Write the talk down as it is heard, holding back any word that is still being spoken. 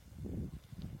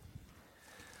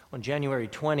On January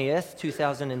 20th,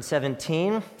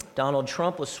 2017, Donald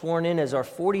Trump was sworn in as our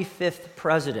 45th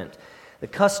president. The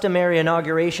customary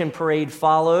inauguration parade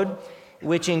followed,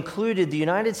 which included the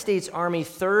United States Army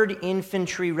 3rd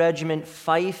Infantry Regiment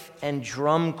Fife and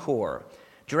Drum Corps,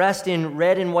 dressed in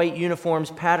red and white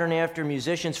uniforms patterned after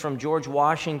musicians from George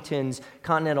Washington's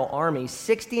Continental Army.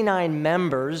 69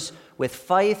 members with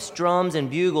fifes, drums, and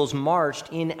bugles marched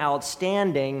in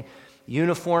outstanding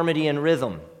uniformity and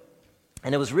rhythm.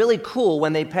 And it was really cool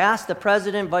when they passed the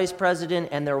president, vice president,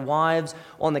 and their wives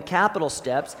on the Capitol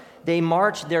steps. They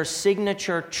marched their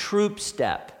signature troop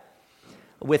step.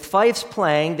 With fifes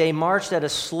playing, they marched at a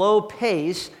slow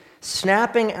pace,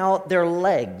 snapping out their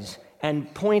legs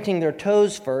and pointing their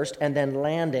toes first and then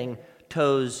landing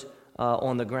toes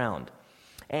on the ground.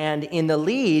 And in the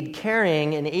lead,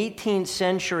 carrying an 18th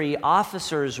century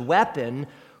officer's weapon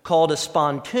called a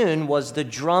spontoon, was the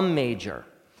drum major.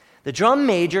 The drum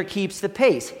major keeps the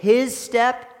pace. His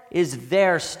step is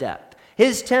their step.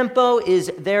 His tempo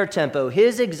is their tempo.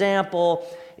 His example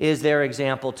is their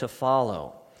example to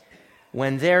follow.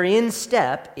 When they're in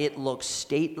step, it looks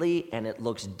stately and it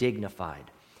looks dignified.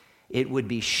 It would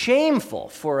be shameful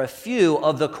for a few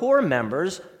of the Corps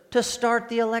members to start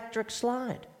the electric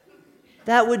slide.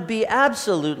 That would be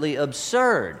absolutely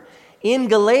absurd. In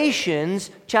Galatians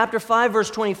chapter 5,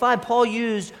 verse 25, Paul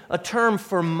used a term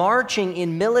for marching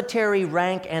in military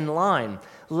rank and line.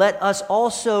 Let us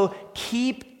also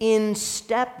keep in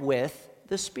step with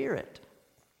the Spirit.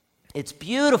 It's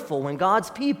beautiful when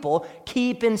God's people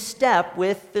keep in step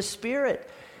with the Spirit.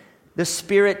 The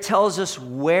Spirit tells us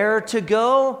where to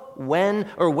go, when,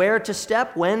 or where to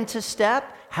step, when to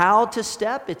step, how to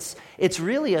step. It's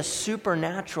really a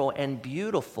supernatural and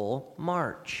beautiful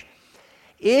march.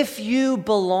 If you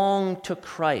belong to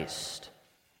Christ,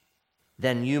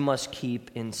 then you must keep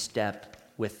in step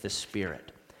with the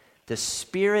Spirit. The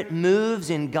Spirit moves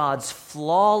in God's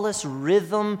flawless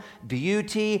rhythm,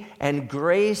 beauty, and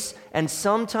grace, and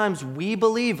sometimes we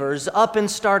believers up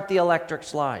and start the electric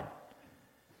slide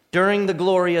during the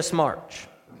glorious march.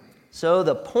 So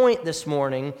the point this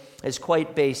morning is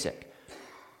quite basic.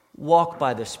 Walk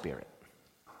by the Spirit,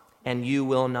 and you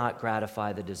will not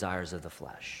gratify the desires of the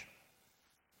flesh.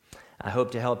 I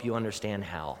hope to help you understand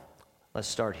how. Let's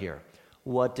start here.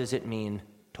 What does it mean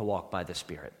to walk by the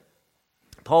Spirit?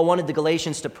 Paul wanted the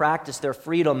Galatians to practice their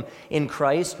freedom in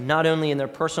Christ, not only in their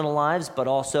personal lives, but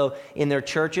also in their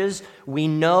churches. We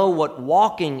know what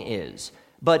walking is,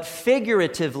 but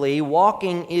figuratively,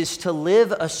 walking is to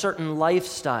live a certain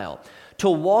lifestyle.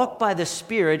 To walk by the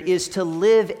Spirit is to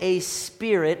live a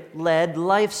Spirit-led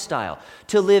lifestyle,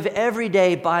 to live every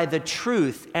day by the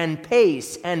truth and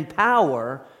pace and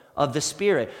power of the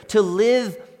Spirit, to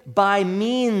live by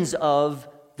means of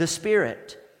the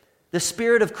Spirit. The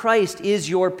Spirit of Christ is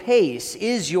your pace,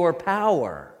 is your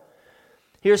power.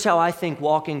 Here's how I think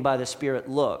walking by the Spirit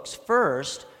looks.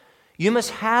 First, you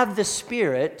must have the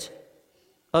Spirit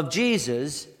of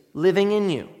Jesus living in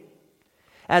you.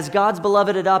 As God's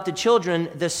beloved adopted children,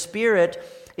 the Spirit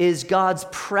is God's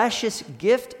precious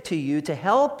gift to you to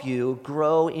help you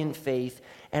grow in faith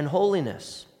and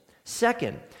holiness.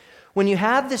 Second, when you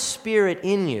have the Spirit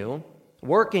in you,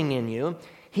 working in you,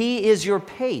 He is your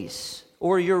pace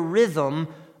or your rhythm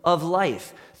of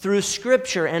life. Through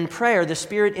Scripture and prayer, the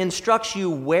Spirit instructs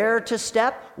you where to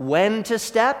step, when to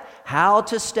step, how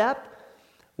to step.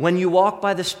 When you walk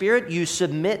by the Spirit, you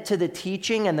submit to the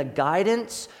teaching and the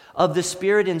guidance of the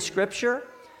Spirit in Scripture.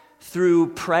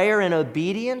 Through prayer and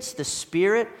obedience, the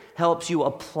Spirit helps you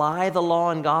apply the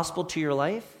law and gospel to your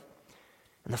life.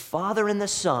 And the Father and the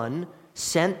Son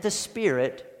sent the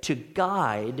Spirit to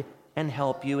guide and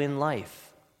help you in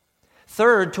life.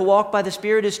 Third, to walk by the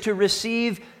Spirit is to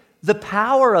receive the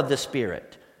power of the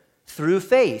Spirit through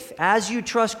faith. As you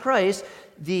trust Christ,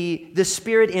 the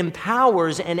Spirit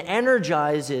empowers and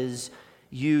energizes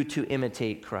you to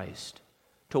imitate Christ.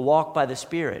 To walk by the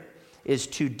Spirit is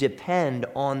to depend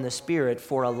on the Spirit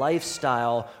for a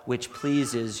lifestyle which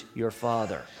pleases your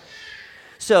Father.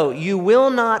 So you will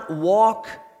not walk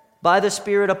by the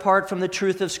Spirit apart from the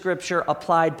truth of Scripture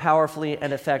applied powerfully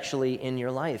and effectually in your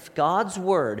life. God's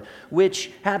Word, which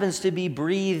happens to be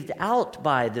breathed out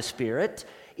by the Spirit,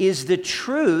 is the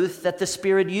truth that the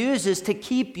Spirit uses to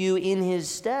keep you in His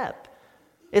step.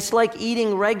 It's like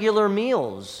eating regular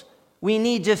meals. We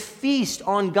need to feast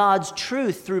on God's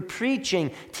truth through preaching,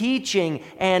 teaching,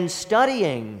 and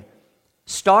studying.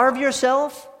 Starve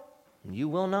yourself, and you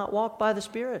will not walk by the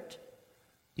Spirit.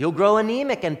 You'll grow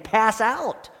anemic and pass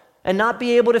out and not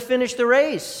be able to finish the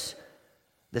race.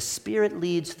 The Spirit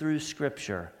leads through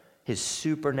Scripture, His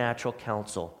supernatural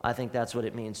counsel. I think that's what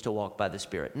it means to walk by the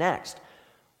Spirit. Next,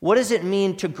 What does it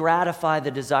mean to gratify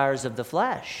the desires of the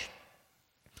flesh?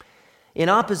 In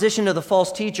opposition to the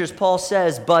false teachers, Paul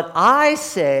says, "But I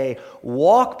say,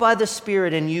 walk by the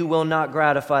Spirit, and you will not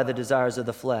gratify the desires of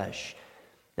the flesh."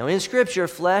 Now, in Scripture,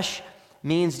 flesh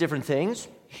means different things: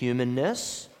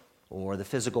 humanness, or the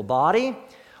physical body,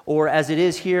 or as it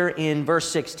is here in verse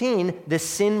 16, the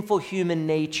sinful human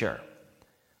nature,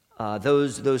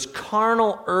 those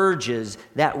carnal urges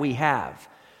that we have.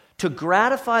 To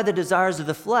gratify the desires of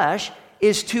the flesh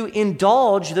is to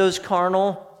indulge those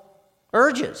carnal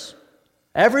urges.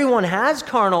 Everyone has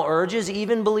carnal urges,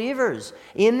 even believers.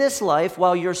 In this life,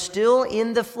 while you're still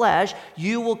in the flesh,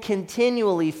 you will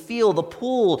continually feel the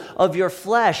pull of your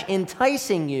flesh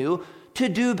enticing you to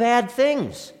do bad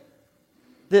things.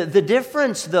 The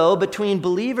difference, though, between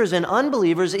believers and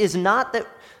unbelievers is not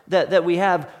that we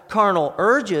have carnal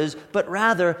urges, but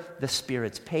rather the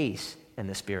Spirit's pace and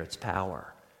the Spirit's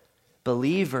power.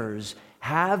 Believers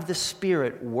have the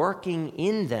Spirit working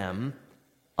in them.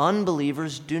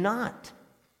 Unbelievers do not.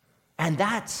 And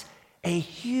that's a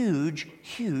huge,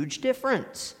 huge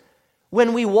difference.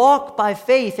 When we walk by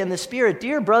faith in the Spirit,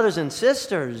 dear brothers and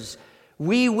sisters,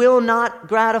 we will not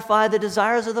gratify the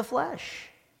desires of the flesh.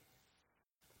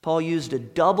 Paul used a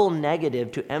double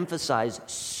negative to emphasize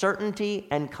certainty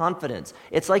and confidence.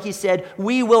 It's like he said,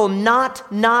 we will not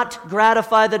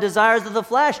gratify the desires of the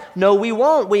flesh. No, we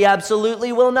won't. We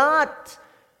absolutely will not.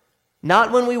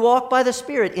 Not when we walk by the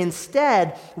Spirit.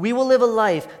 Instead, we will live a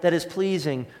life that is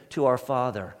pleasing to our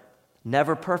Father.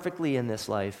 Never perfectly in this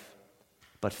life,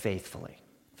 but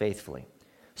faithfully.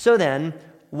 So then,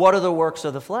 what are the works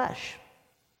of the flesh?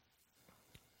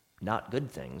 Not good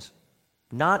things.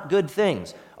 Not good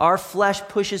things. Our flesh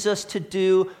pushes us to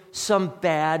do some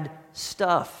bad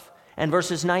stuff. And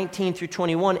verses 19 through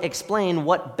 21 explain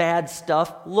what bad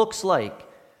stuff looks like.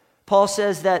 Paul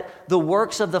says that the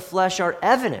works of the flesh are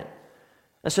evident.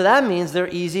 And so that means they're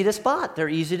easy to spot. They're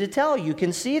easy to tell. You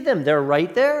can see them. They're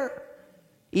right there.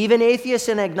 Even atheists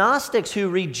and agnostics who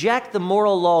reject the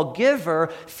moral lawgiver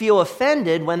feel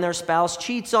offended when their spouse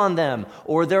cheats on them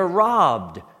or they're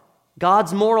robbed.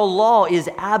 God's moral law is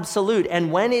absolute,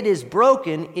 and when it is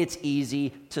broken, it's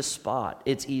easy to spot.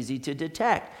 It's easy to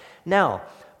detect. Now,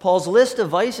 Paul's list of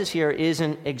vices here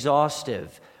isn't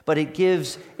exhaustive, but it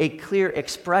gives a clear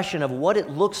expression of what it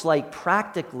looks like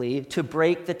practically to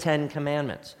break the 10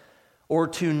 Commandments or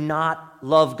to not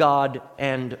love God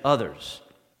and others,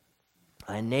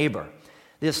 a neighbor.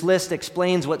 This list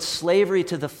explains what slavery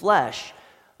to the flesh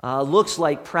looks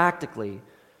like practically.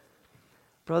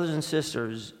 Brothers and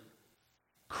sisters,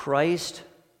 Christ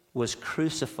was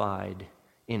crucified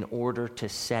in order to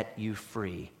set you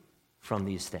free from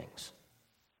these things.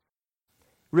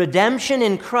 Redemption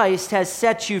in Christ has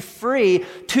set you free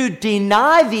to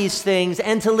deny these things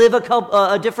and to live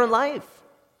a different life,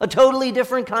 a totally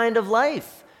different kind of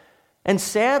life. And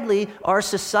sadly, our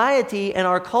society and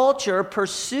our culture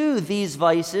pursue these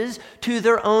vices to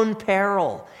their own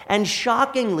peril. And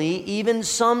shockingly, even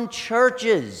some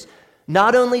churches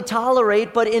not only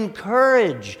tolerate but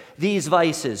encourage these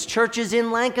vices. Churches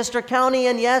in Lancaster County,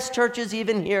 and yes, churches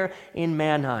even here in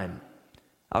Mannheim.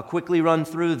 I'll quickly run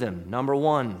through them. Number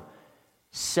 1,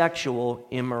 sexual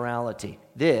immorality.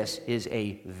 This is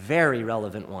a very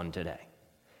relevant one today.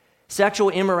 Sexual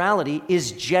immorality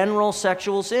is general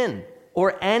sexual sin,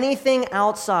 or anything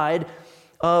outside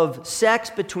of sex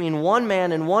between one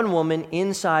man and one woman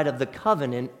inside of the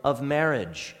covenant of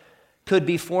marriage. Could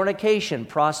be fornication,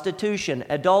 prostitution,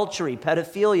 adultery,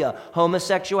 pedophilia,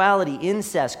 homosexuality,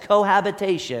 incest,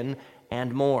 cohabitation,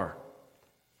 and more.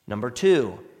 Number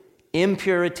 2,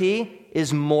 impurity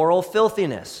is moral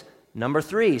filthiness. Number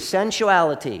 3,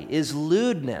 sensuality is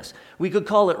lewdness. We could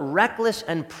call it reckless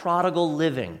and prodigal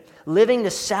living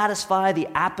to satisfy the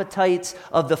appetites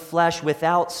of the flesh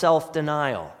without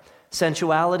self-denial.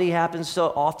 Sensuality happens to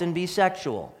often be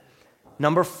sexual.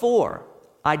 Number 4,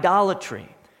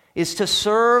 idolatry is to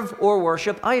serve or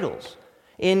worship idols.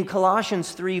 In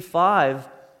Colossians 3:5,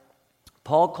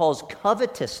 Paul calls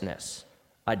covetousness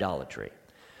idolatry.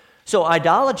 So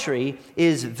idolatry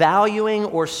is valuing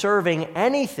or serving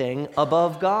anything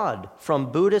above God,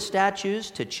 from Buddha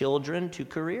statues to children to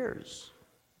careers.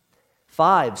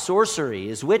 5, sorcery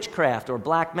is witchcraft or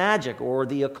black magic or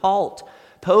the occult.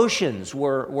 Potions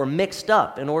were mixed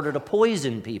up in order to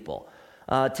poison people.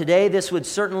 Today, this would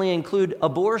certainly include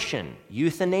abortion,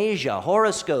 euthanasia,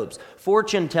 horoscopes,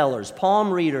 fortune tellers,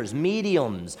 palm readers,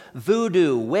 mediums,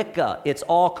 voodoo, Wicca. It's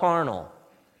all carnal.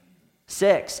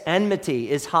 6,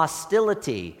 enmity is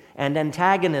hostility and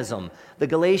antagonism. The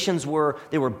Galatians were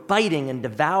biting and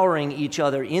devouring each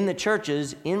other in the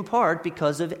churches in part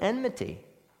because of enmity.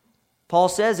 Paul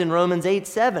says in Romans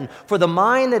 8:7, for the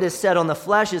mind that is set on the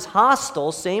flesh is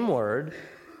hostile, same word,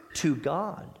 to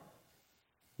God.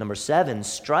 Number 7,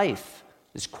 strife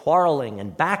is quarreling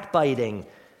and backbiting,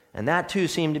 and that too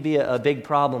seemed to be a big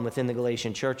problem within the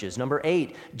Galatian churches. Number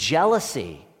 8,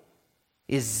 jealousy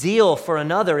is zeal for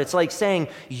another. It's like saying,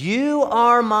 you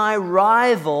are my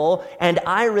rival and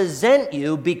I resent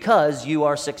you because you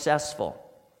are successful.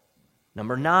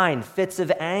 Number 9, fits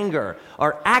of anger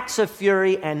are acts of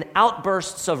fury and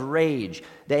outbursts of rage.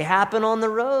 They happen on the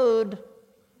road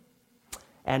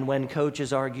and when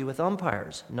coaches argue with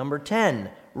umpires. Number 10,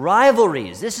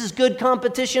 rivalries. This is good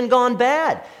competition gone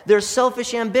bad. There's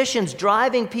selfish ambitions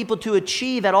driving people to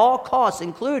achieve at all costs,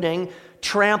 including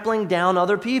trampling down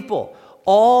other people.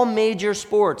 All major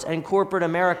sports and corporate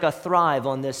America thrive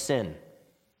on this sin.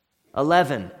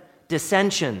 11,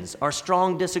 dissensions are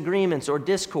strong disagreements or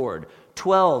discord.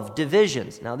 12,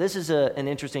 divisions. Now this is an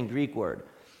interesting Greek word.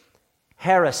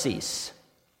 Heresies,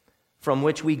 from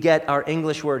which we get our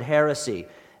English word heresy.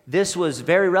 This was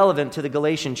very relevant to the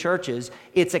Galatian churches.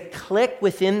 It's a clique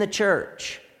within the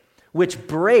church which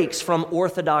breaks from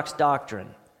orthodox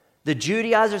doctrine. The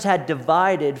Judaizers had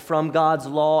divided from God's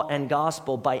law and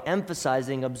gospel by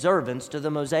emphasizing observance to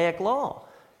the Mosaic law.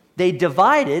 They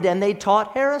divided and they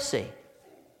taught heresy.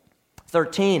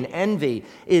 13, envy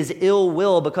is ill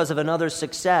will because of another's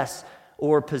success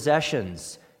or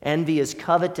possessions. Envy is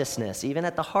covetousness. Even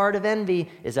at the heart of envy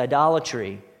is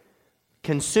idolatry.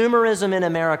 Consumerism in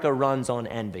America runs on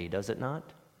envy, does it not?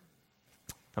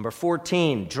 Number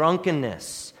 14,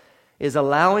 drunkenness is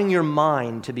allowing your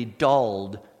mind to be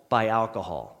dulled by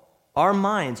alcohol. Our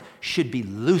minds should be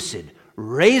lucid,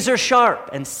 razor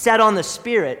sharp, and set on the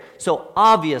Spirit, so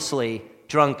obviously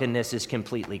drunkenness is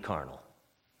completely carnal.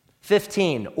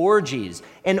 15, orgies.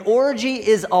 An orgy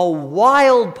is a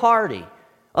wild party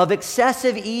of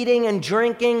excessive eating and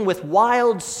drinking with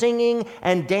wild singing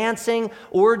and dancing.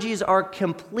 Orgies are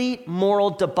complete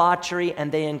moral debauchery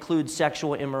and they include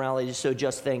sexual immorality, so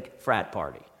just think frat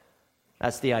party.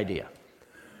 That's the idea.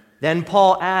 Then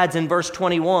Paul adds in verse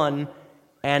 21,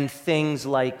 and things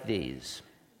like these.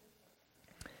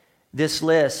 This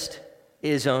list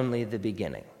is only the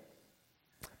beginning,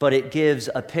 but it gives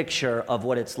a picture of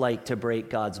what it's like to break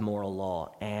God's moral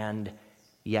law. And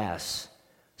yes,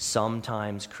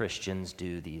 sometimes Christians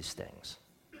do these things.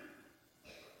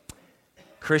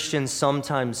 Christians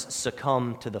sometimes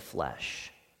succumb to the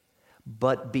flesh,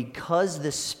 but because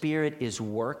the Spirit is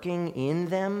working in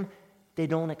them, they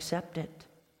don't accept it.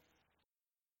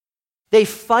 They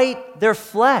fight their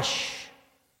flesh.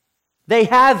 They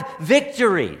have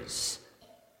victories.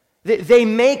 They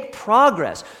make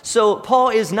progress. So Paul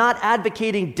is not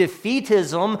advocating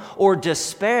defeatism or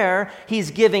despair. He's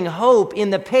giving hope in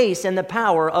the pace and the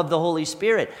power of the Holy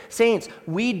Spirit. Saints,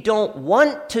 we don't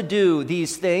want to do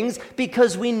these things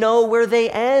because we know where they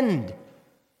end.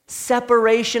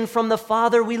 Separation from the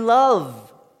Father we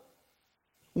love.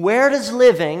 Where does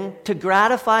living to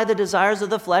gratify the desires of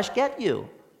the flesh get you?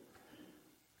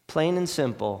 Plain and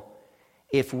simple,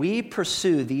 if we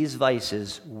pursue these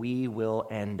vices, we will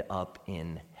end up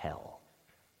in hell.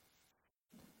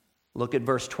 Look at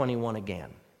verse 21 again.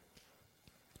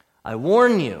 I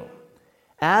warn you,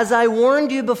 as I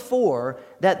warned you before,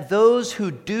 that those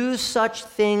who do such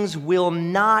things will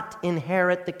not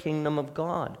inherit the kingdom of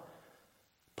God.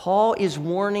 Paul is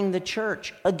warning the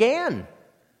church again.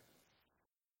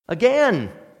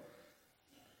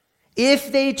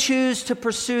 If they choose to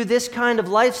pursue this kind of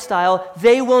lifestyle,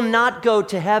 they will not go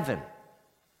to heaven.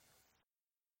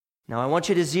 Now, I want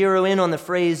you to zero in on the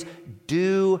phrase,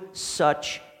 do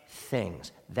such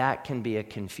things. That can be a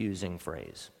confusing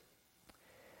phrase.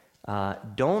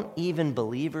 Don't even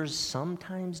believers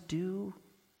sometimes do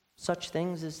such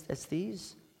things as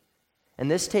these? And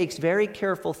this takes very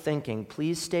careful thinking.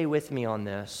 Please stay with me on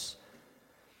this.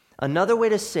 Another way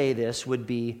to say this would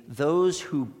be those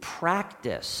who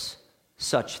practice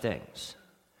such things.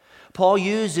 Paul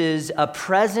uses a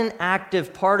present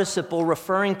active participle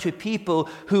referring to people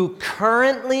who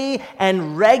currently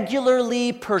and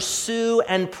regularly pursue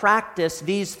and practice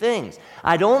these things.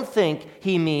 I don't think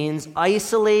he means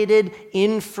isolated,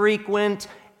 infrequent,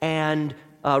 and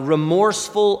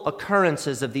remorseful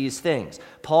occurrences of these things.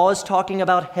 Paul is talking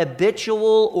about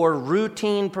habitual or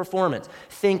routine performance.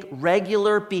 Think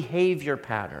regular behavior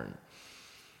pattern.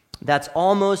 That's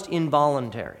almost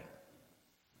involuntary.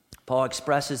 Paul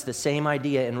expresses the same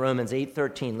idea in Romans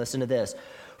 8:13. Listen to this.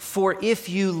 For if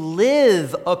you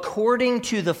live according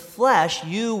to the flesh,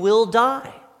 you will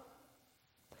die.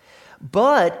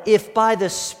 But if by the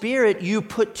Spirit you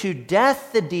put to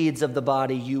death the deeds of the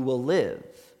body, you will live.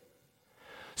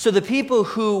 So the people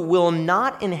who will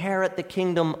not inherit the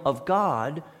kingdom of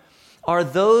God are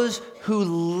those who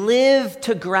live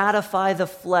to gratify the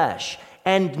flesh,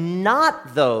 and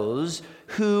not those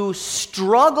who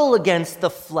struggle against the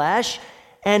flesh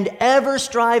and ever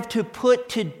strive to put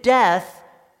to death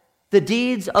the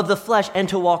deeds of the flesh and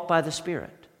to walk by the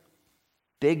Spirit.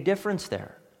 Big difference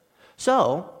there.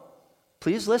 So,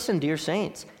 please listen, dear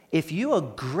saints. If you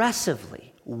aggressively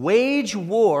wage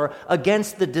war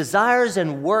against the desires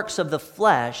and works of the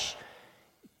flesh,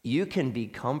 you can be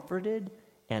comforted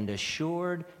and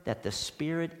assured that the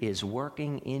Spirit is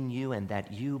working in you and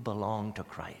that you belong to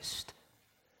Christ.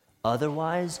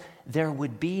 Otherwise, there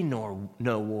would be no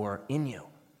war in you.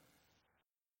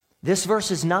 This verse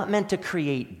is not meant to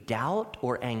create doubt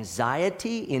or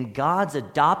anxiety in God's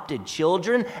adopted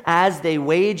children as they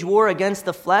wage war against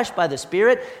the flesh by the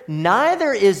Spirit.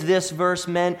 Neither is this verse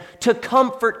meant to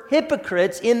comfort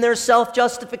hypocrites in their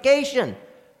self-justification.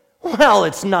 Well,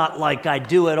 it's not like I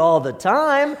do it all the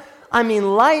time. I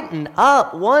mean, lighten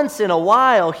up once in a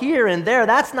while here and there.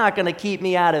 That's not going to keep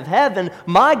me out of heaven.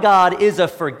 My God is a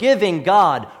forgiving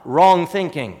God. Wrong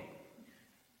thinking.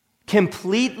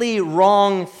 Completely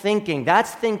wrong thinking.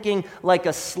 That's thinking like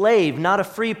a slave, not a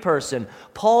free person.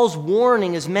 Paul's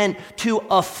warning is meant to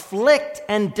afflict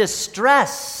and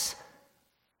distress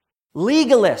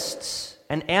legalists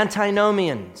and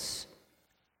antinomians.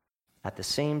 At the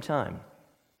same time,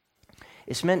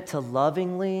 it's meant to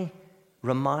lovingly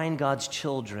remind God's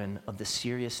children of the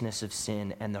seriousness of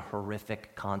sin and the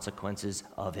horrific consequences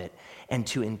of it, and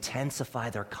to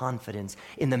intensify their confidence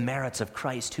in the merits of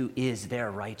Christ, who is their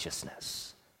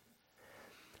righteousness.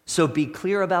 So be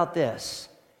clear about this.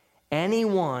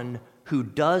 Anyone who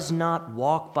does not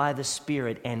walk by the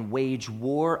Spirit and wage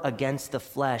war against the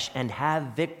flesh and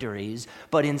have victories,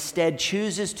 but instead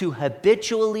chooses to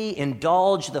habitually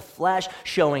indulge the flesh,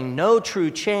 showing no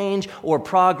true change or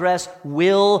progress,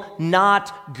 will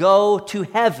not go to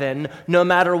heaven, no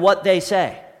matter what they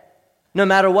say, no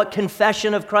matter what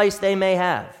confession of Christ they may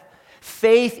have.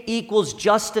 Faith equals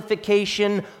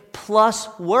justification plus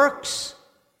works.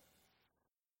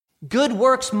 Good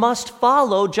works must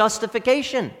follow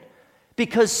justification,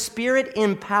 because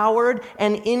Spirit-empowered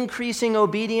and increasing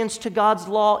obedience to God's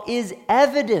law is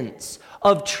evidence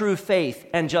of true faith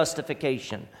and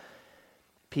justification.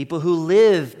 People who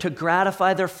live to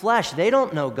gratify their flesh, they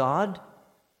don't know God.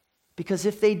 Because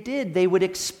if they did, they would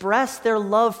express their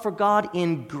love for God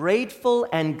in grateful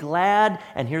and glad,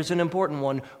 and here's an important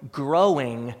one,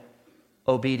 growing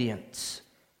obedience.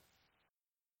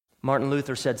 Martin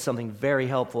Luther said something very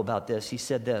helpful about this. He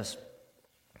said this: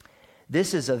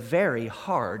 "This is a very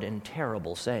hard and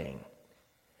terrible saying,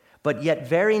 but yet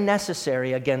very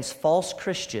necessary against false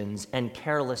Christians and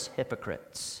careless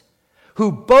hypocrites,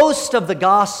 who boast of the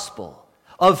gospel,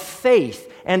 of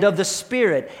faith, and of the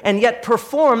Spirit, and yet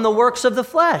perform the works of the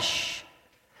flesh.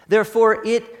 Therefore,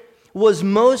 it was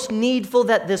most needful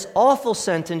that this awful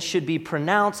sentence should be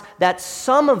pronounced, that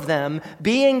some of them,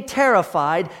 being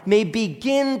terrified, may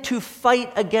begin to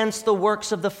fight against the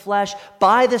works of the flesh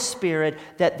by the Spirit,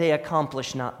 that they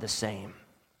accomplish not the same."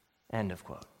 End of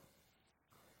quote.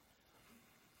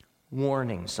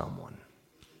 Warning someone,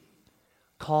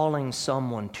 calling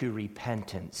someone to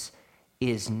repentance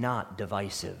is not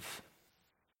divisive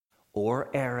or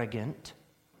arrogant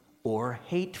or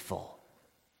hateful.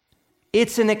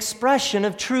 It's an expression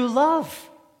of true love.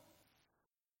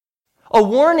 A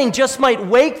warning just might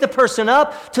wake the person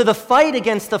up to the fight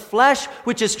against the flesh,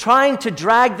 which is trying to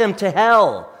drag them to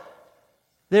hell.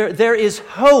 There is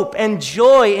hope and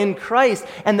joy in Christ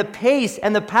and the pace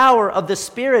and the power of the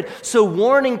Spirit. So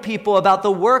warning people about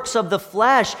the works of the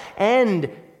flesh and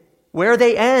where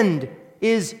they end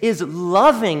is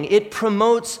loving. It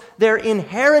promotes their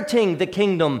inheriting the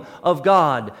kingdom of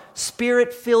God.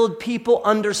 Spirit-filled people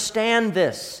understand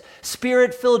this.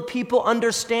 Spirit-filled people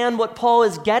understand what Paul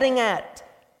is getting at,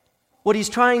 what he's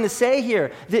trying to say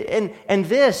here. And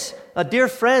this, dear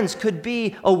friends, could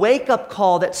be a wake-up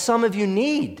call that some of you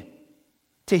need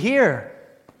to hear,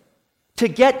 to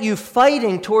get you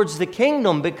fighting towards the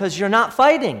kingdom, because you're not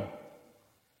fighting.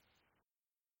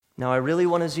 Now, I really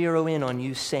want to zero in on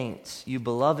you saints, you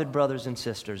beloved brothers and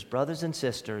sisters. Brothers and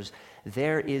sisters,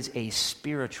 there is a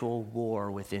spiritual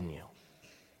war within you.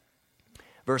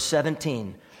 Verse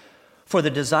 17, "For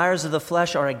the desires of the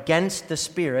flesh are against the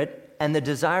Spirit, and the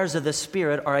desires of the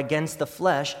Spirit are against the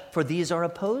flesh, for these are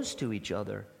opposed to each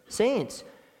other." Saints,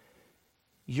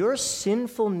 your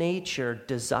sinful nature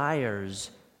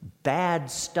desires bad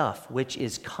stuff which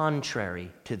is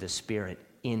contrary to the Spirit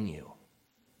in you.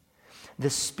 The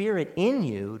Spirit in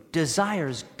you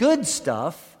desires good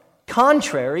stuff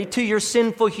contrary to your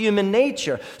sinful human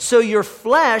nature. So your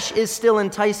flesh is still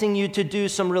enticing you to do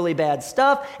some really bad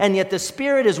stuff, and yet the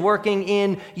Spirit is working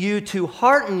in you to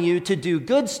hearten you to do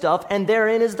good stuff, and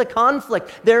therein is the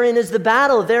conflict, therein is the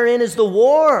battle, therein is the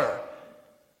war.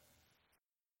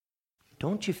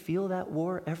 Don't you feel that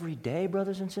war every day,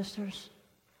 brothers and sisters?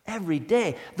 Every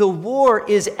day. The war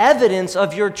is evidence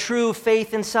of your true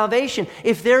faith and salvation.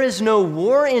 If there is no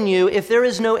war in you, if there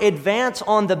is no advance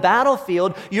on the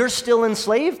battlefield, you're still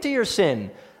enslaved to your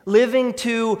sin, living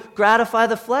to gratify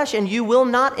the flesh, and you will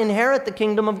not inherit the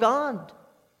kingdom of God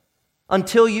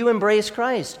until you embrace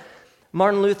Christ.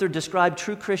 Martin Luther described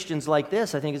true Christians like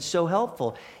this. I think it's so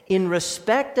helpful. In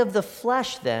respect of the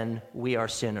flesh, then, we are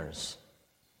sinners.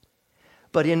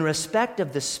 But in respect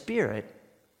of the Spirit,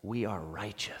 we are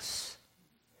righteous.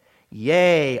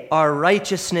 Yea, our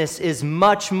righteousness is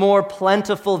much more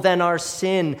plentiful than our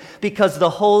sin, because the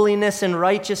holiness and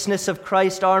righteousness of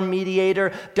Christ our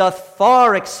mediator doth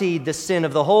far exceed the sin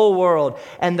of the whole world,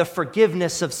 and the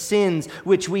forgiveness of sins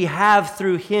which we have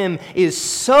through him is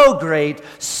so great,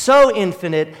 so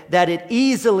infinite, that it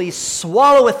easily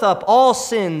swalloweth up all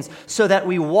sins, so that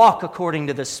we walk according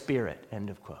to the Spirit. End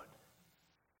of quote.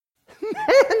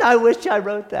 Man, I wish I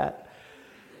wrote that.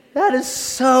 That is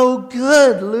so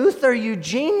good. Luther, you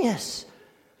genius.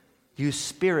 You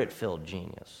Spirit-filled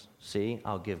genius. See,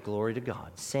 I'll give glory to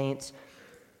God. Saints,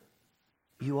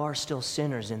 you are still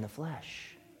sinners in the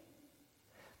flesh,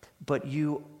 but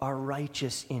you are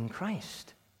righteous in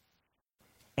Christ.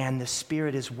 And the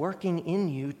Spirit is working in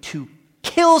you to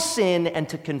kill sin and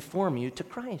to conform you to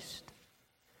Christ.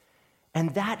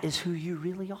 And that is who you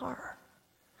really are.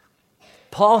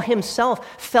 Paul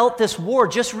himself felt this war.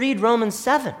 Just read Romans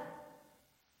 7.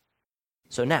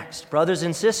 So next, brothers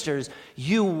and sisters,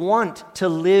 you want to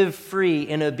live free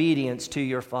in obedience to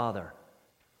your Father.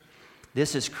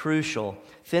 This is crucial.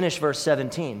 Finish verse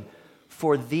 17.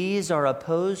 For these are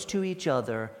opposed to each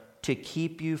other to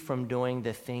keep you from doing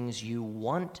the things you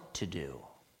want to do.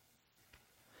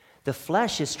 The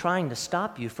flesh is trying to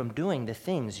stop you from doing the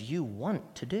things you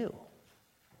want to do.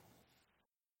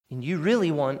 And you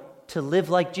really want to live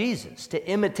like Jesus, to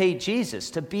imitate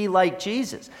Jesus, to be like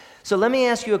Jesus. So let me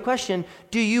ask you a question.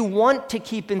 Do you want to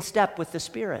keep in step with the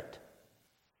Spirit?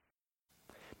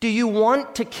 Do you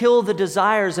want to kill the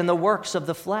desires and the works of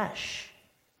the flesh?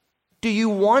 Do you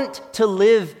want to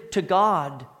live to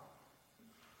God?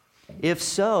 If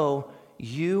so,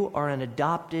 you are an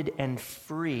adopted and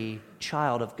free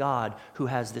child of God who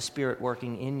has the Spirit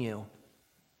working in you.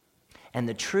 And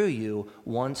the true you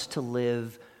wants to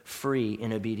live free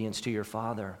in obedience to your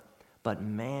Father. But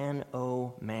man,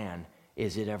 oh man,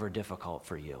 is it ever difficult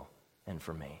for you and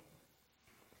for me.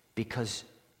 Because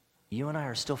you and I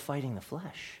are still fighting the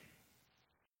flesh.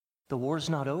 The war's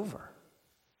not over.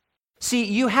 See,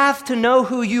 you have to know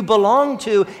who you belong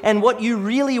to and what you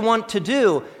really want to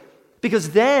do,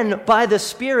 because then, by the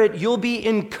Spirit, you'll be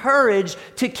encouraged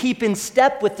to keep in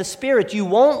step with the Spirit. You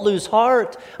won't lose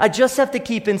heart. I just have to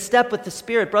keep in step with the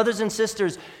Spirit. Brothers and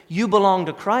sisters, you belong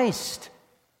to Christ.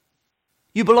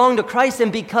 You belong to Christ,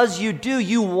 and because you do,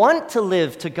 you want to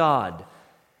live to God.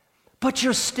 But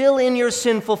you're still in your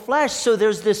sinful flesh, so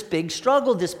there's this big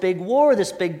struggle, this big war,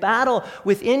 this big battle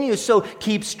within you. So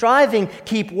keep striving,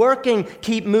 keep working,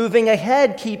 keep moving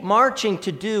ahead, keep marching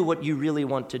to do what you really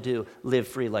want to do, live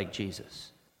free like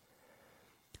Jesus.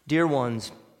 Dear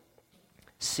ones,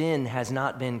 sin has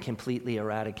not been completely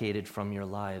eradicated from your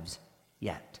lives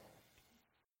yet.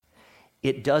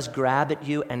 It does grab at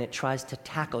you and it tries to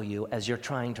tackle you as you're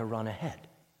trying to run ahead.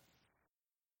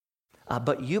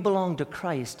 But you belong to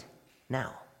Christ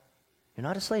now. You're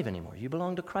not a slave anymore. You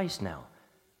belong to Christ now.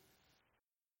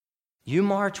 You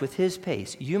march with his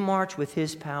pace. You march with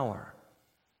his power.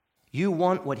 You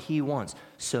want what he wants.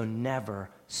 So never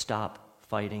stop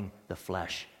fighting the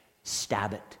flesh.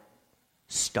 Stab it.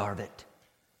 Starve it.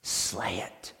 Slay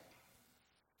it.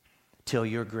 Till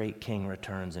your great king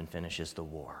returns and finishes the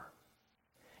war.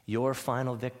 Your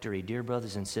final victory, dear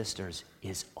brothers and sisters,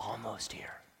 is almost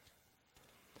here.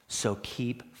 So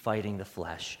keep fighting the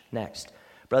flesh. Next,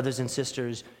 brothers and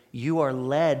sisters, you are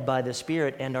led by the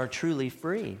Spirit and are truly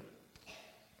free.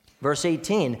 Verse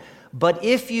 18, but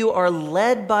if you are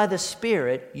led by the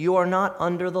Spirit, you are not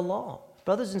under the law.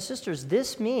 Brothers and sisters,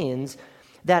 this means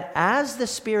that as the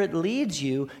Spirit leads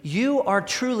you, you are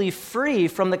truly free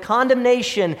from the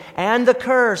condemnation and the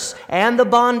curse and the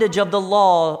bondage of the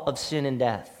law of sin and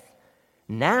death.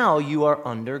 Now you are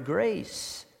under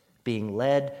grace, being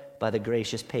led by the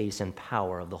gracious pace and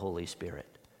power of the Holy Spirit.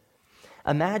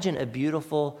 Imagine a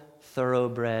beautiful,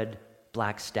 thoroughbred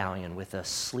black stallion with a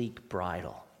sleek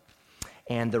bridle.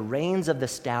 and the reins of the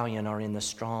stallion are in the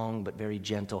strong but very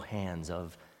gentle hands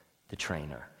of the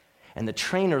trainer. And the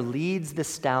trainer leads the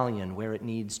stallion where it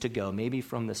needs to go, maybe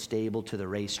from the stable to the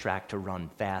racetrack to run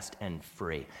fast and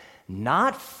free.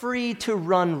 Not free to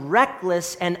run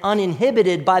reckless and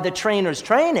uninhibited by the trainer's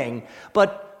training,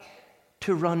 but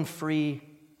to run free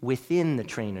within the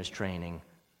trainer's training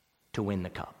to win the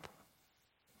cup.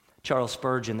 Charles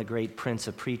Spurgeon, the great prince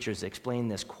of preachers, explained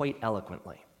this quite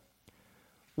eloquently.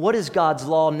 What is God's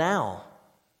law now?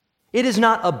 It is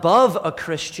not above a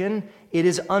Christian, it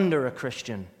is under a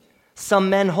Christian. Some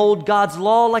men hold God's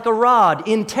law like a rod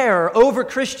in terror over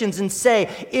Christians and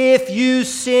say, if you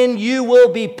sin, you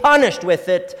will be punished with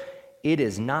it. It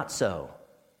is not so.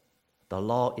 The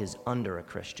law is under a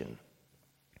Christian.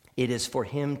 It is for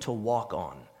him to walk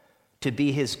on, to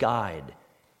be his guide,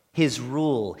 his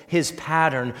rule, his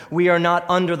pattern. We are not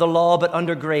under the law, but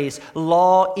under grace.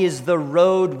 Law is the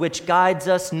road which guides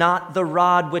us, not the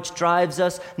rod which drives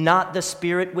us, not the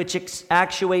spirit which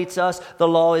actuates us. The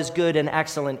law is good and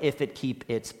excellent if it keep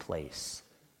its place.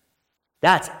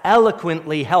 That's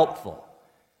eloquently helpful.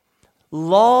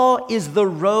 Law is the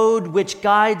road which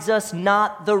guides us,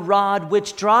 not the rod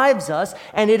which drives us,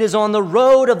 and it is on the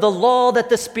road of the law that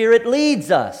the Spirit leads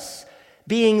us.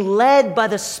 Being led by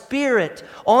the Spirit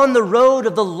on the road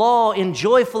of the law in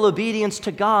joyful obedience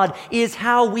to God is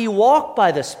how we walk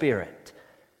by the Spirit.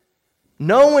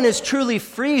 No one is truly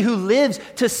free who lives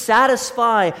to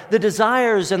satisfy the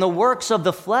desires and the works of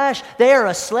the flesh. They are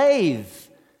a slave.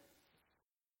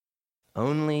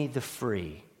 Only the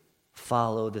free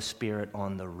follow the Spirit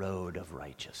on the road of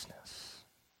righteousness.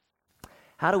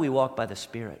 How do we walk by the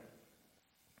Spirit?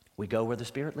 We go where the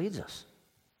Spirit leads us.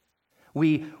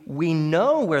 We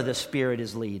know where the Spirit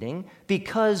is leading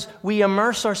because we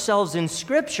immerse ourselves in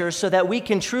Scripture so that we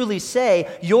can truly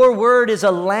say, your word is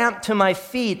a lamp to my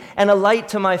feet and a light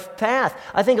to my path.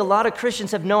 I think a lot of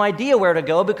Christians have no idea where to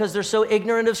go because they're so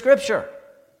ignorant of Scripture.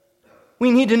 We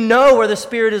need to know where the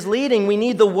Spirit is leading. We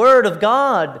need the Word of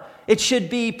God. It should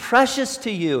be precious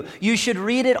to you. You should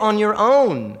read it on your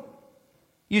own.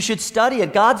 You should study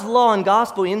it. God's law and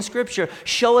gospel in Scripture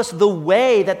show us the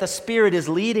way that the Spirit is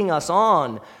leading us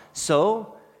on.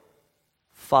 So,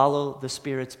 follow the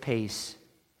Spirit's pace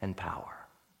and power.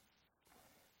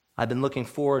 I've been looking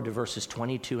forward to verses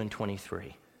 22 and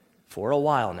 23 for a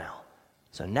while now.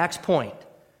 So next point,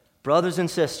 brothers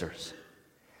and sisters,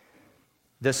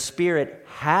 the Spirit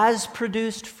has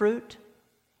produced fruit,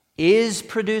 is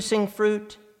producing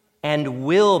fruit, and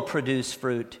will produce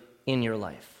fruit in your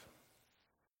life.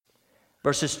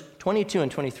 Verses 22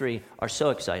 and 23 are so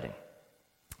exciting.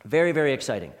 Very, very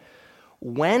exciting.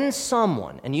 When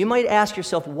someone, and you might ask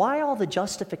yourself, why all the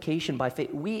justification by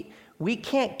faith? We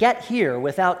can't get here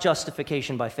without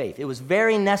justification by faith. It was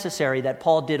very necessary that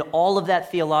Paul did all of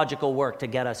that theological work to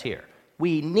get us here.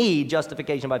 We need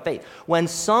justification by faith. When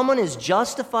someone is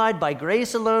justified by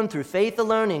grace alone, through faith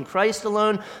alone, in Christ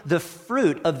alone, the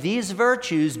fruit of these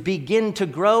virtues begin to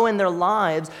grow in their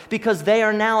lives because they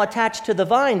are now attached to the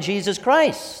vine, Jesus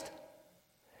Christ.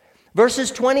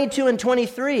 Verses 22 and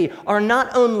 23 are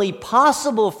not only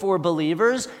possible for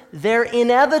believers, they're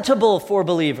inevitable for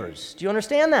believers. Do you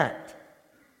understand that?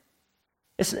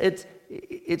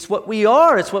 It's what we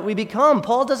are. It's what we become.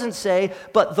 Paul doesn't say,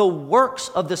 but the works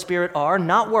of the Spirit are,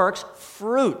 not works,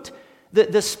 fruit.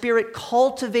 The Spirit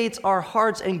cultivates our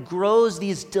hearts and grows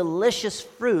these delicious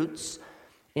fruits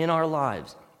in our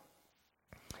lives.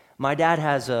 My dad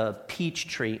has a peach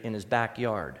tree in his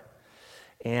backyard,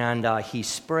 and he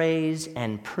sprays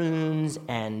and prunes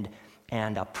and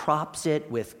props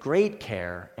it with great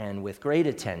care and with great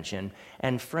attention.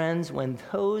 And friends, when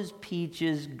those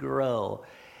peaches grow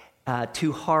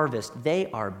to harvest, they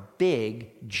are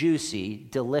big, juicy,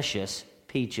 delicious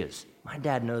peaches. My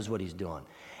dad knows what he's doing.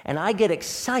 And I get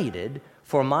excited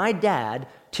for my dad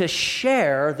to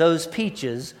share those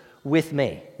peaches with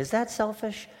me. Is that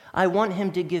selfish? I want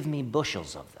him to give me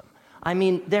bushels of them. I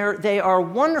mean, they are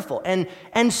wonderful.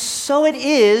 And so it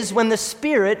is when the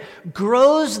Spirit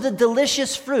grows the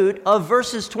delicious fruit of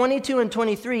verses 22 and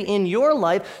 23 in your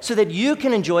life so that you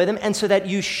can enjoy them and so that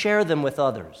you share them with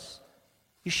others.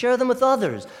 You share them with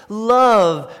others.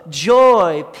 Love,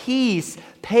 joy, peace,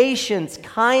 patience,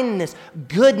 kindness,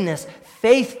 goodness,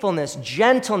 faithfulness,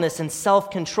 gentleness, and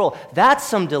self-control. That's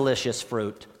some delicious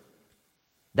fruit.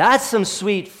 That's some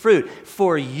sweet fruit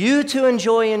for you to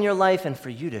enjoy in your life and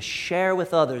for you to share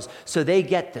with others so they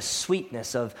get the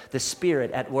sweetness of the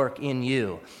Spirit at work in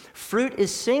you. Fruit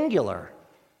is singular.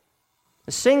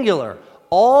 Singular.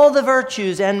 All the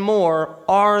virtues and more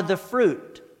are the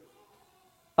fruit.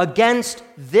 Against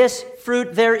this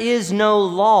fruit there is no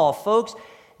law. Folks,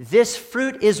 This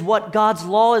fruit is what God's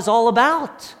law is all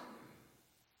about.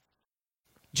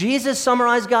 Jesus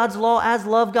summarized God's law as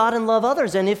love God and love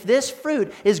others. And if this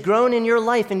fruit is grown in your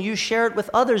life and you share it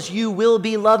with others, you will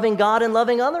be loving God and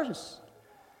loving others.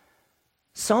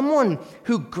 Someone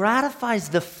who gratifies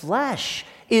the flesh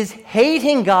is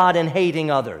hating God and hating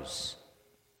others.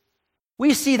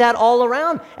 We see that all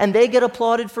around, and they get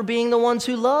applauded for being the ones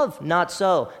who love. Not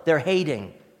so. They're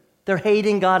hating. They're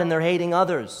hating God and they're hating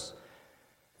others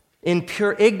in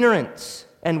pure ignorance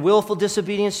and willful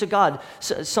disobedience to God.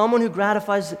 Someone who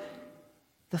gratifies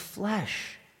the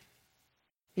flesh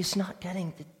is not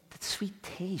getting the sweet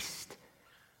taste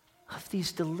of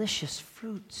these delicious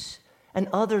fruits. And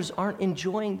others aren't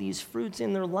enjoying these fruits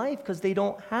in their life because they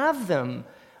don't have them.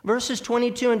 Verses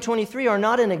 22 and 23 are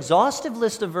not an exhaustive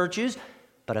list of virtues,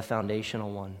 but a foundational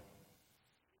one.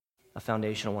 A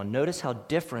foundational one. Notice how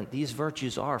different these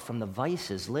virtues are from the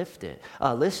vices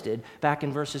listed back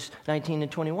in verses 19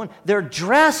 and 21. They're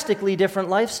drastically different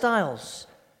lifestyles.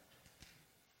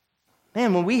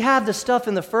 Man, when we have the stuff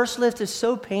in the first list, it's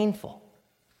so painful.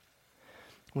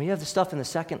 When you have the stuff in the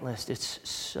second list, it's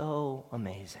so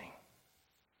amazing.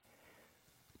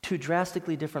 Two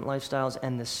drastically different lifestyles,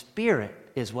 and the Spirit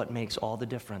is what makes all the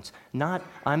difference. Not,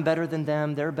 I'm better than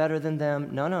them, they're better than them.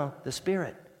 No, the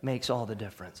Spirit makes all the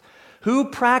difference. Who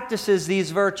practices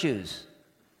these virtues?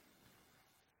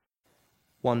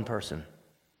 One person.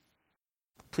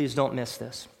 Please don't miss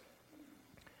this.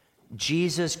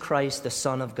 Jesus Christ, the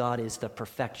Son of God, is the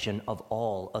perfection of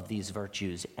all of these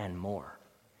virtues and more.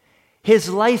 His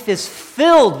life is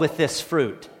filled with this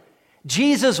fruit.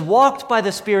 Jesus walked by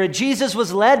the Spirit. Jesus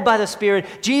was led by the Spirit.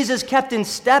 Jesus kept in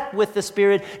step with the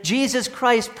Spirit. Jesus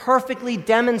Christ perfectly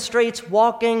demonstrates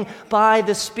walking by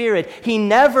the Spirit. He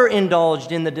never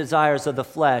indulged in the desires of the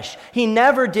flesh. He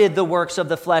never did the works of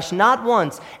the flesh, not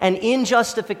once. And in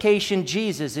justification,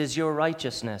 Jesus is your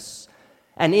righteousness.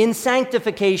 And in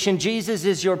sanctification, Jesus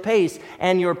is your pace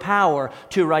and your power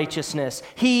to righteousness.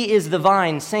 He is the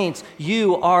vine, saints.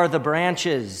 You are the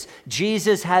branches.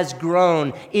 Jesus has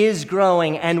grown, is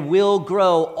growing, and will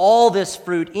grow all this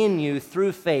fruit in you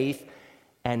through faith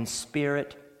and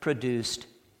Spirit-produced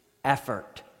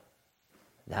effort.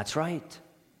 That's right.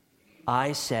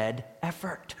 I said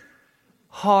effort.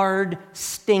 Hard,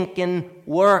 stinking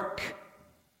work.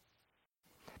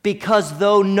 Because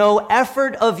though no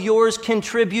effort of yours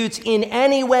contributes in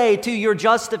any way to your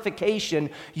justification,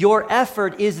 your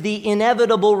effort is the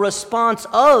inevitable response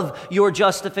of your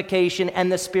justification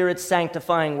and the Spirit's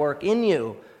sanctifying work in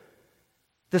you.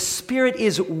 The Spirit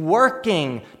is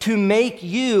working to make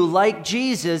you like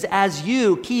Jesus as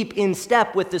you keep in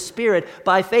step with the Spirit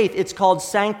by faith. It's called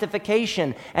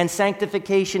sanctification, and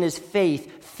sanctification is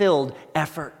faith-filled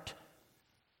effort.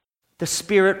 The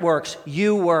Spirit works,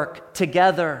 you work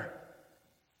together.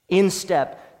 In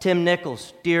step, Tim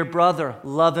Nichols, dear brother,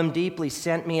 love him deeply,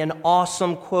 sent me an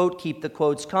awesome quote, keep the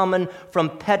quotes coming,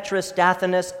 from Petrus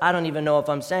Dathenus, I don't even know if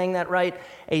I'm saying that right,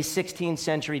 a 16th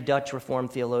century Dutch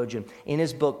Reformed theologian. In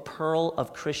his book, Pearl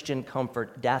of Christian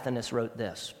Comfort, Dathenus wrote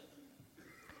this: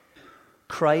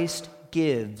 Christ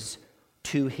gives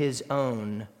to his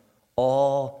own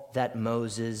all that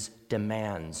Moses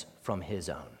demands from his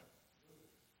own.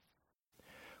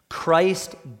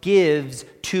 Christ gives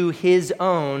to his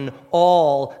own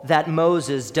all that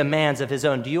Moses demands of his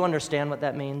own. Do you understand what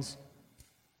that means?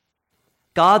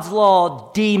 God's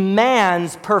law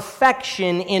demands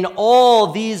perfection in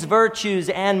all these virtues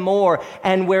and more.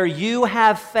 And where you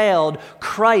have failed,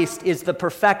 Christ is the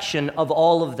perfection of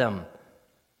all of them.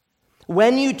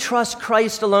 When you trust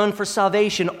Christ alone for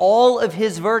salvation, all of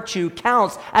his virtue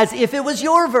counts as if it was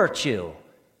your virtue,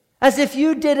 as if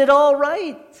you did it all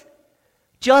right.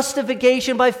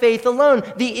 Justification by faith alone,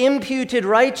 the imputed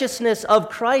righteousness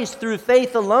of Christ through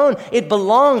faith alone, it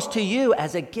belongs to you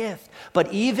as a gift.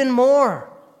 But even more,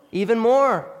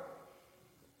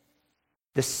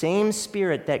 the same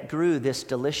Spirit that grew this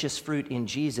delicious fruit in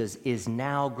Jesus is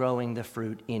now growing the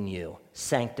fruit in you,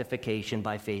 sanctification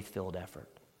by faith-filled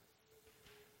effort.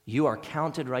 You are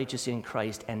counted righteous in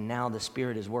Christ, and now the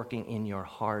Spirit is working in your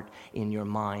heart, in your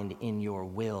mind, in your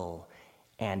will,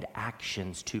 and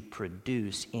actions to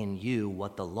produce in you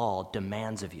what the law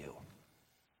demands of you.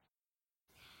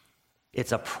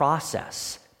 It's a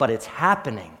process, but it's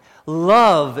happening.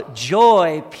 Love,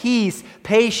 joy, peace,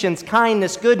 patience,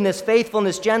 kindness, goodness,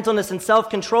 faithfulness, gentleness, and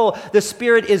self-control. The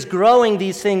Spirit is growing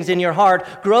these things in your heart,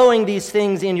 growing these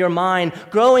things in your mind,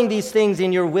 growing these things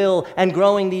in your will, and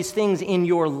growing these things in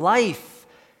your life.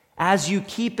 As you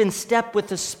keep in step with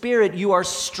the Spirit, you are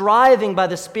striving by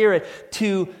the Spirit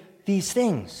to these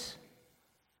things.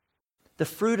 The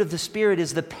fruit of the Spirit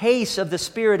is the pace of the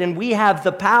Spirit, and we have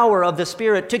the power of the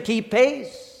Spirit to keep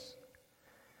pace.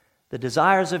 The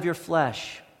desires of your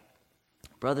flesh,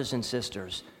 brothers and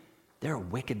sisters, they're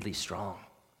wickedly strong.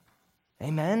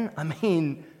 Amen? I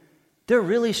mean, they're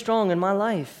really strong in my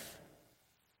life.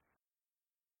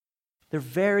 They're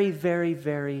very, very,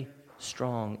 very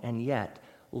strong. And yet,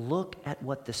 look at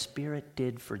what the Spirit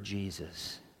did for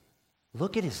Jesus.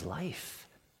 Look at his life.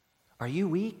 Are you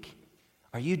weak?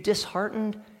 Are you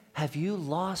disheartened? Have you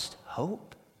lost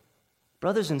hope?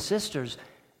 Brothers and sisters,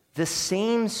 the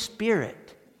same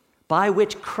Spirit by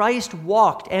which Christ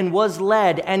walked and was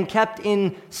led and kept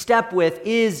in step with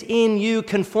is in you,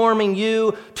 conforming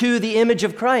you to the image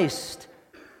of Christ.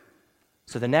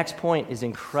 So the next point is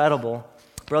incredible.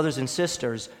 Brothers and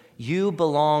sisters, you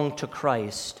belong to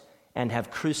Christ and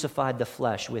have crucified the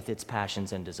flesh with its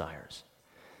passions and desires.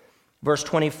 Verse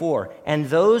 24, and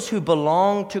those who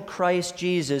belong to Christ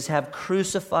Jesus have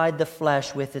crucified the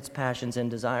flesh with its passions and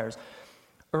desires.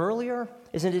 Earlier,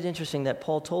 isn't it interesting that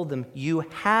Paul told them, you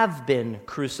have been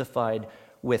crucified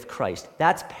with Christ.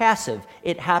 That's passive.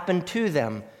 It happened to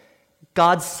them.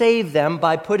 God saved them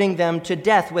by putting them to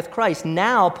death with Christ.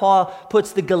 Now, Paul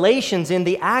puts the Galatians in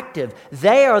the active.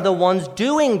 They are the ones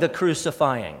doing the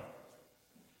crucifying.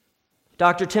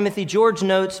 Dr. Timothy George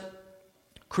notes,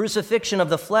 crucifixion of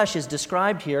the flesh is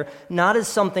described here not as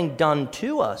something done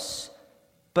to us,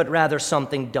 but rather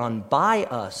something done by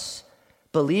us.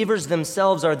 Believers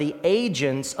themselves are the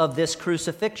agents of this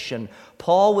crucifixion.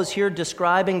 Paul was here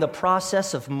describing the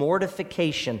process of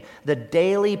mortification, the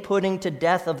daily putting to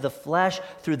death of the flesh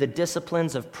through the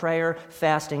disciplines of prayer,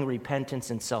 fasting, repentance,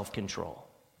 and self-control.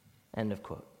 End of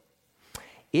quote.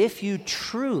 If you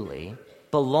truly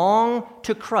belong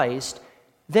to Christ,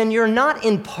 then you're not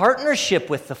in partnership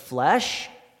with the flesh.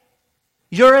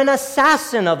 You're an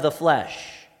assassin of the flesh.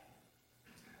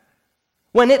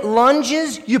 When it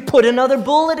lunges, you put another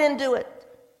bullet into it.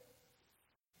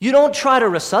 You don't try to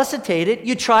resuscitate it,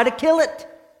 you try to kill it.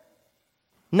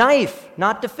 Knife,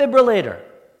 not defibrillator.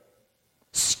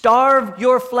 Starve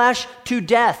your flesh to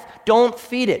death. Don't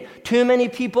feed it. Too many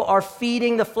people are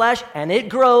feeding the flesh, and it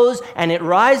grows, and it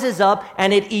rises up,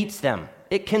 and it eats them.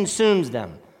 It consumes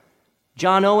them.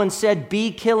 John Owen said,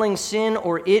 be killing sin,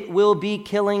 or it will be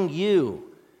killing you.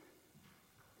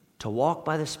 To walk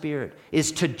by the Spirit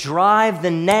is to drive the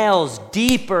nails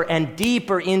deeper and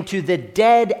deeper into the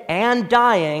dead and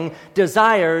dying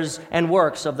desires and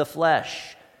works of the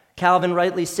flesh. Calvin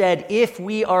rightly said, if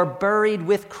we are buried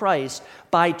with Christ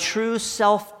by true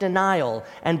self-denial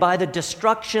and by the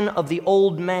destruction of the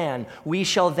old man, we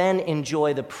shall then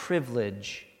enjoy the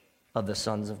privilege of the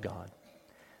sons of God.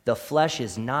 The flesh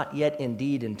is not yet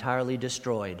indeed entirely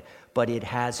destroyed, but it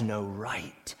has no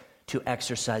right to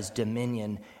exercise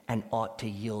dominion and ought to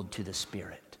yield to the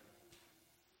Spirit.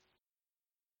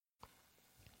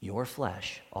 Your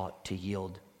flesh ought to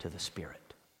yield to the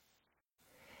Spirit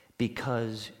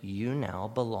because you now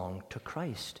belong to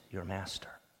Christ, your master.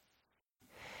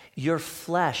 Your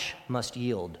flesh must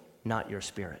yield, not your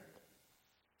spirit.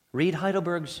 Read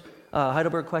Heidelberg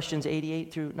questions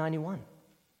 88 through 91.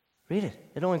 Read it.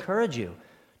 It'll encourage you.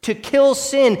 To kill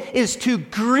sin is to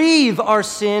grieve our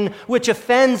sin, which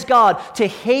offends God. To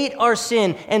hate our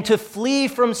sin and to flee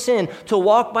from sin, to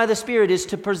walk by the Spirit, is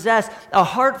to possess a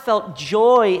heartfelt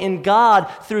joy in God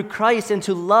through Christ and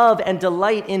to love and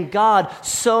delight in God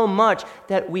so much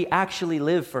that we actually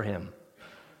live for Him.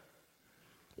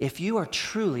 If you are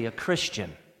truly a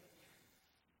Christian,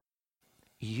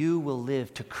 you will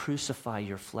live to crucify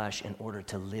your flesh in order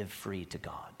to live free to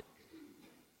God.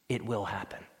 It will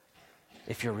happen.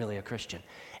 If you're really a Christian.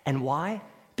 And why?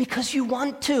 Because you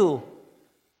want to.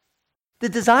 The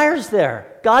desire's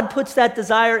there. God puts that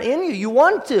desire in you. You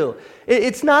want to.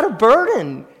 It's not a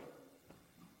burden.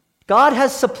 God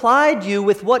has supplied you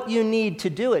with what you need to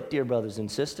do it, dear brothers and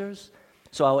sisters.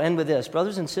 So I'll end with this.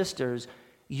 Brothers and sisters,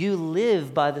 you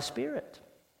live by the Spirit.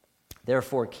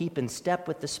 Therefore, keep in step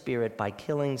with the Spirit by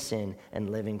killing sin and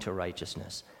living to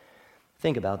righteousness.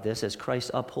 Think about this. As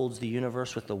Christ upholds the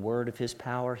universe with the word of his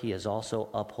power, he is also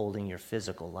upholding your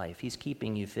physical life. He's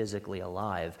keeping you physically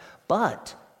alive,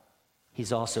 but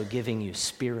he's also giving you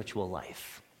spiritual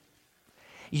life.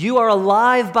 You are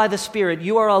alive by the Spirit.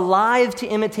 You are alive to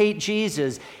imitate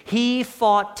Jesus. He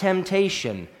fought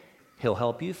temptation. He'll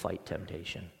help you fight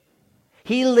temptation.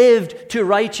 He lived to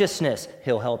righteousness.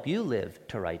 He'll help you live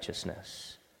to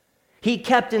righteousness. He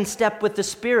kept in step with the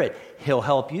Spirit. He'll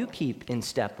help you keep in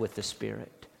step with the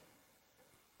Spirit.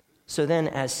 So then,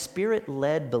 as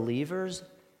Spirit-led believers,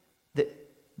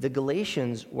 the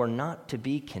Galatians were not to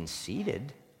be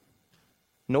conceited,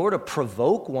 nor to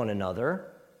provoke one another,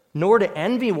 nor to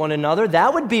envy one another.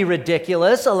 That would be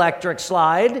ridiculous, electric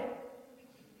slide.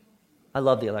 I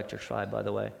love the electric slide, by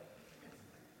the way.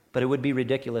 But it would be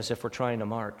ridiculous if we're trying to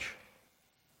march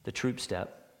the troop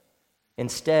step.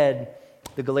 Instead,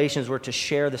 the Galatians were to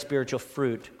share the spiritual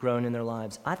fruit grown in their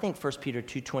lives. I think 1 Peter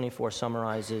 2:24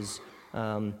 summarizes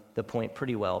the point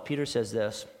pretty well. Peter says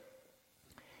this: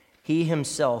 He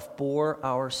himself bore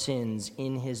our sins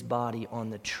in his body on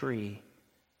the tree,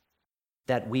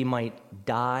 that we might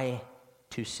die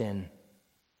to sin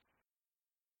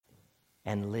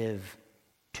and live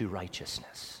to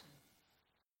righteousness.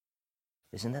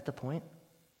 Isn't that the point?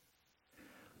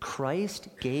 Christ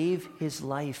gave his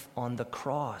life on the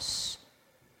cross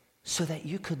so that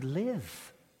you could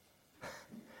live.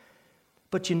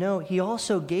 But he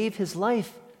also gave his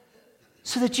life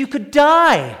so that you could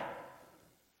die.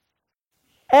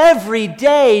 Every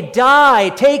day, die.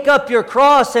 Take up your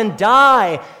cross and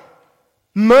die.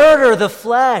 Murder the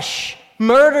flesh.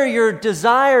 Murder your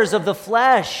desires of the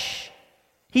flesh.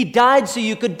 He died so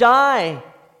you could die,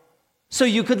 so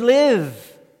you could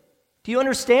live. Do you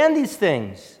understand these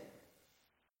things?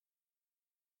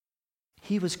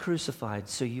 He was crucified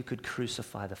so you could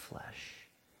crucify the flesh.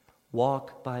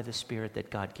 Walk by the Spirit that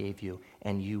God gave you,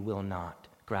 and you will not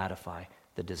gratify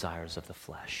the desires of the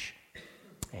flesh.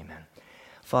 Amen.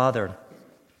 Father,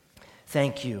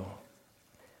 thank you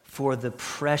for the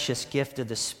precious gift of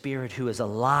the Spirit who is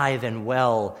alive and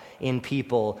well in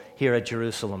people here at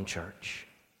Jerusalem Church.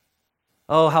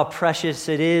 Oh, how precious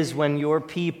it is when your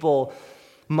people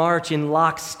march in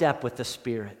lockstep with the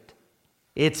Spirit.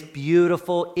 It's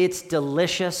beautiful. It's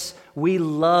delicious. We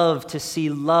love to see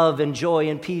love and joy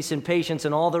and peace and patience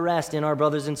and all the rest in our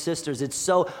brothers and sisters. It's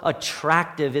so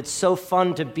attractive. It's so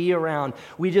fun to be around.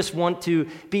 We just want to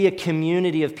be a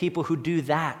community of people who do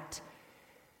that.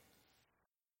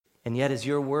 And yet, as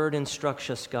your word instructs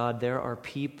us, God, there are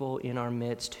people in our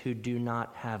midst who do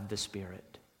not have the Spirit.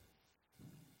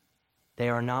 They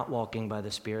are not walking by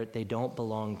the Spirit. They don't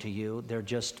belong to you. They're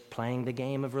just playing the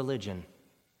game of religion.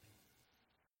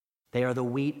 They are the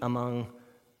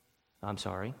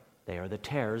they are the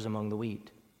tares among the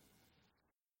wheat.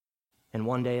 And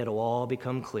one day it'll all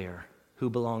become clear who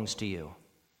belongs to you.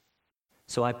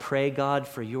 So I pray, God,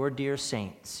 for your dear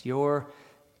saints, your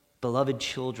beloved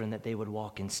children, that they would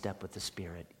walk in step with the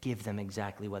Spirit. Give them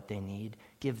exactly what they need.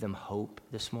 Give them hope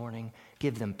this morning.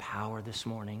 Give them power this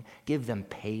morning. Give them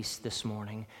pace this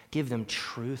morning. Give them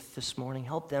truth this morning.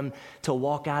 Help them to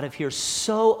walk out of here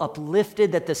so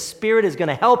uplifted that the Spirit is going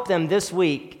to help them this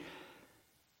week.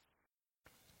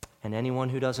 And anyone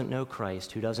who doesn't know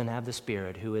Christ, who doesn't have the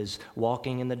Spirit, who is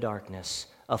walking in the darkness,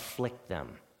 afflict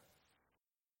them.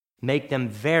 Make them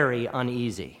very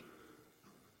uneasy.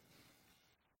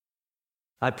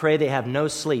 I pray they have no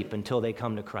sleep until they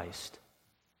come to Christ.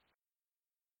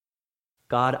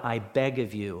 God, I beg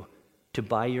of you to,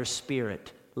 by your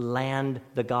Spirit, land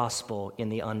the gospel in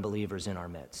the unbelievers in our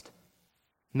midst.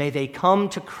 May they come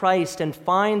to Christ and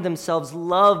find themselves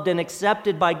loved and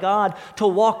accepted by God to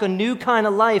walk a new kind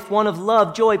of life, one of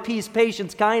love, joy, peace,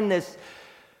 patience, kindness,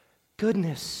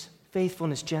 goodness,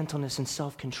 faithfulness, gentleness, and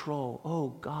self-control. Oh,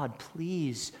 God,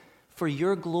 please, for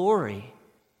your glory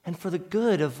and for the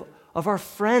good of our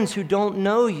friends who don't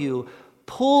know you,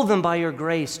 pull them by your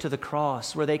grace to the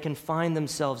cross where they can find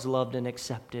themselves loved and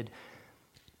accepted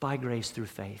by grace through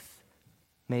faith.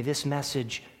 May this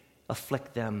message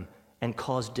afflict them and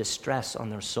cause distress on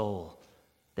their soul,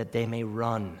 that they may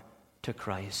run to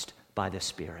Christ by the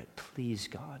Spirit. Please,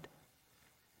 God,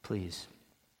 please.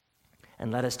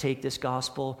 And let us take this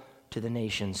gospel to the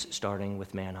nations, starting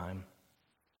with Mannheim.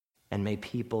 And may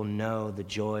people know the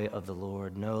joy of the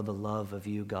Lord, know the love of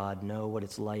you, God, know what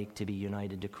it's like to be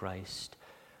united to Christ,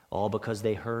 all because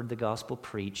they heard the gospel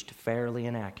preached fairly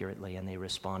and accurately, and they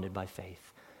responded by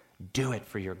faith. Do it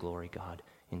for your glory, God.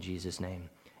 In Jesus'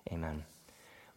 name, amen.